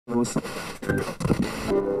I've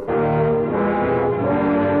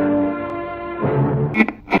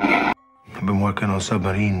been working on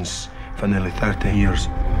submarines for nearly 30 years.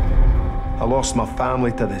 I lost my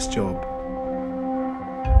family to this job.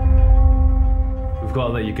 We've got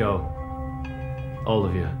to let you go. All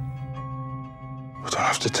of you. I don't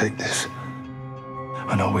have to take this.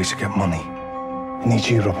 I know ways to get money. I need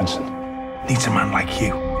you, Robinson. Needs a man like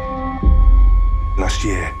you. Last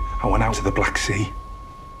year, I went out to the Black Sea.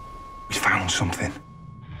 We found something.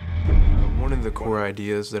 One of the core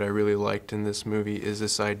ideas that I really liked in this movie is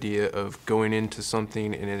this idea of going into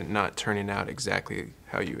something and it not turning out exactly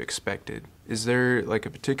how you expected. Is there like a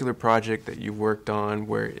particular project that you worked on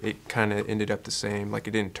where it kind of ended up the same, like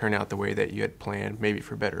it didn't turn out the way that you had planned, maybe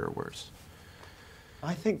for better or worse?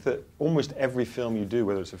 I think that almost every film you do,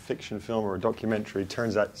 whether it's a fiction film or a documentary,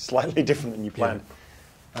 turns out slightly different than you planned.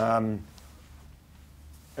 Yeah.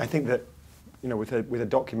 I think that, you know, with a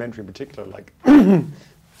documentary in particular, like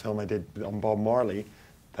film I did on Bob Marley,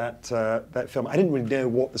 that film, I didn't really know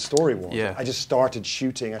what the story was. Yeah. I just started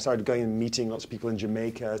shooting. I started going and meeting lots of people in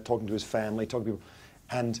Jamaica, talking to his family, talking to people.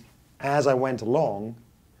 And as I went along,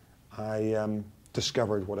 I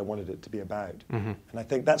discovered what I wanted it to be about. Mm-hmm. And I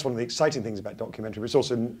think that's one of the exciting things about documentary, but it's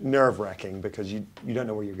also nerve-wracking because you don't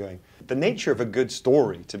know where you're going. The nature of a good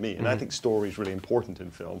story, to me, and I think story is really important in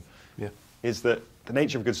film, is that the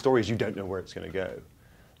nature of a good story is you don't know where it's going to go.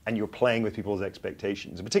 And you're playing with people's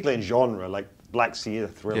expectations, and particularly in genre, like Black Sea is a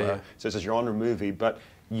thriller, so it's a genre movie, but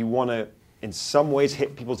you want to, in some ways,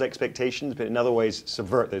 hit people's expectations, but in other ways,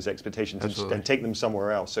 subvert those expectations and take them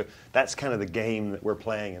somewhere else. So that's kind of the game that we're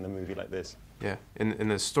playing in a movie like this. Yeah, and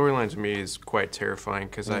the storyline to me is quite terrifying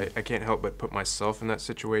because I can't help but put myself in that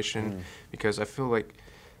situation because I feel like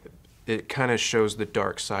it kind of shows the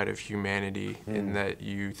dark side of humanity in that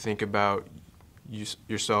you think about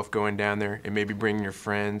yourself going down there and maybe bringing your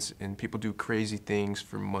friends, and people do crazy things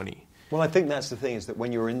for money. Well, I think that's the thing, is that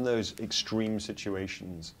when you're in those extreme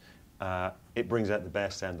situations, it brings out the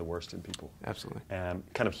best and the worst in people. Absolutely.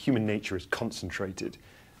 Kind of human nature is concentrated.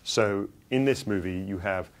 So in this movie, you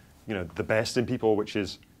have, you know, the best in people, which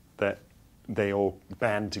is that they all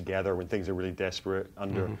band together when things are really desperate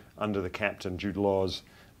under the captain, Jude Law's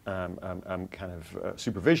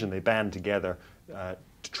supervision. They band together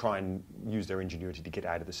to try and use their ingenuity to get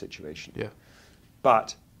out of the situation. Yeah.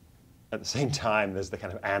 But at the same time, there's the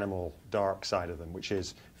kind of animal, dark side of them, which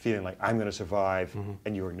is feeling like, I'm going to survive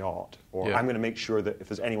and you're not. Or I'm going to make sure that if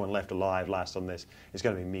there's anyone left alive last on this, it's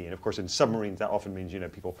going to be me. And of course, in submarines, that often means, you know,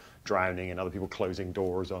 people drowning and other people closing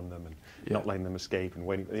doors on them and not letting them escape and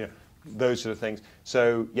waiting, you know, those sort of things.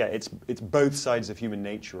 So, yeah, it's both sides of human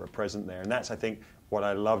nature are present there. And that's, I think, what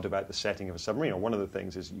I loved about the setting of a submarine. Or one of the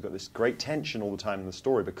things is you've got this great tension all the time in the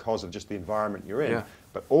story because of just the environment you're in. Yeah.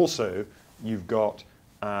 But also, you've got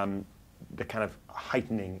the kind of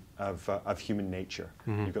heightening of human nature.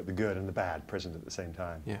 You've got the good and the bad present at the same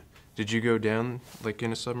time. Yeah. Did you go down, like,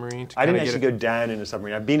 in a submarine? I didn't actually go down in a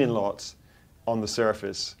submarine. I've been in lots on the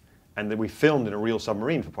surface, and then we filmed in a real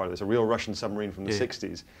submarine for part of this, a real Russian submarine from the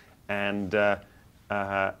 60s. And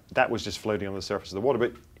that was just floating on the surface of the water.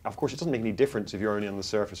 But, of course, it doesn't make any difference if you're only on the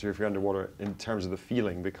surface or if you're underwater in terms of the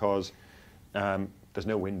feeling, because there's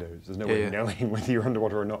no windows. There's no way of knowing whether you're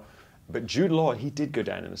underwater or not. But Jude Law, he did go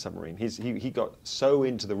down in a submarine. He got so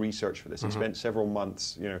into the research for this. He spent several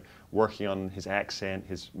months, you know, working on his accent,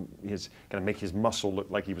 his kind of make his muscle look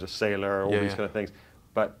like he was a sailor, all these kind of things.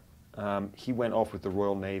 But he went off with the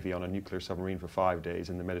Royal Navy on a nuclear submarine for 5 days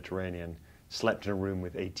in the Mediterranean, slept in a room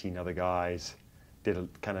with 18 other guys, did a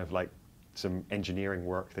kind of like some engineering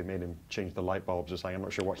work. They made him change the light bulbs or something. I'm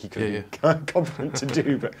not sure what he could be confident to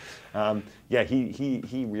do, but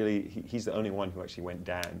he's the only one who actually went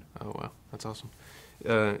down. Oh wow, that's awesome.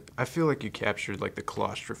 I feel like you captured like the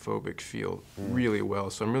claustrophobic feel really well.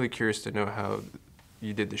 So I'm really curious to know how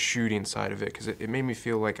you did the shooting side of it, because it made me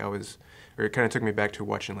feel like it kind of took me back to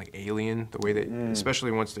watching like Alien, the way that, especially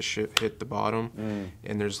once the ship hit the bottom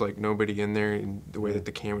and there's like nobody in there, and the way that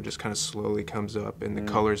the camera just kind of slowly comes up, and the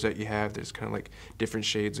colors that you have, there's kind of like different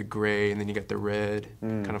shades of gray, and then you got the red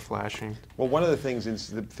kind of flashing. Well, one of the things in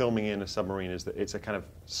the filming in a submarine is that it's a kind of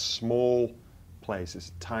small place. It's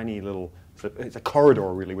a tiny little, it's a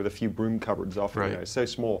corridor really with a few broom cupboards off. Right. You know, it's so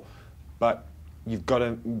small, but you've got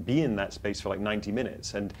to be in that space for like 90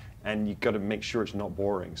 minutes, and you've got to make sure it's not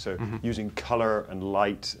boring. So using color and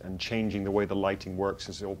light and changing the way the lighting works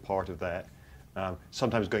is all part of that.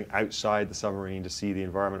 Sometimes going outside the submarine to see the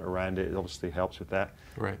environment around it obviously helps with that.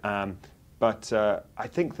 Right. But I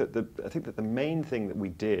think that the main thing that we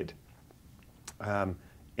did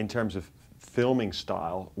in terms of filming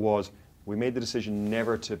style was we made the decision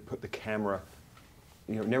never to put the camera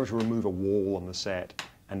never to remove a wall on the set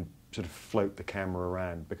and sort of float the camera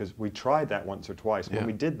around, because we tried that once or twice. And when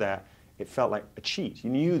we did that, it felt like a cheat. You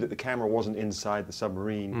knew that the camera wasn't inside the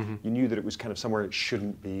submarine. You knew that it was kind of somewhere it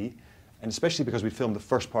shouldn't be. And especially because we filmed the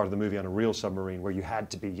first part of the movie on a real submarine where you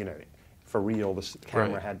had to be, for real, the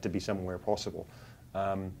camera had to be somewhere possible.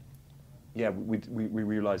 Yeah, we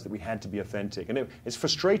realized that we had to be authentic. And it's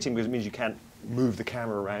frustrating because it means you can't move the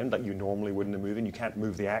camera around like you normally would in a movie, and you can't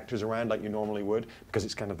move the actors around like you normally would, because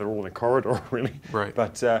it's kind of, they're all in a corridor, really. Right.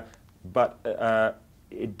 But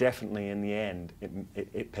it definitely, in the end,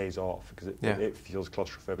 it pays off, because it feels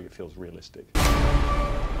claustrophobic, it feels realistic.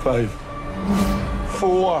 5,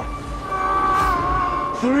 4,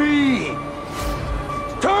 3,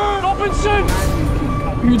 turn! Robinson!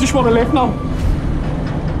 You just want to live now.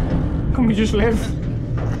 Can we just live?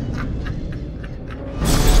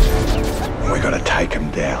 We're gonna take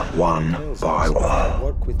him down one by one.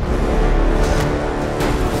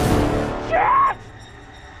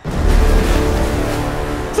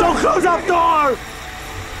 Don't close that door!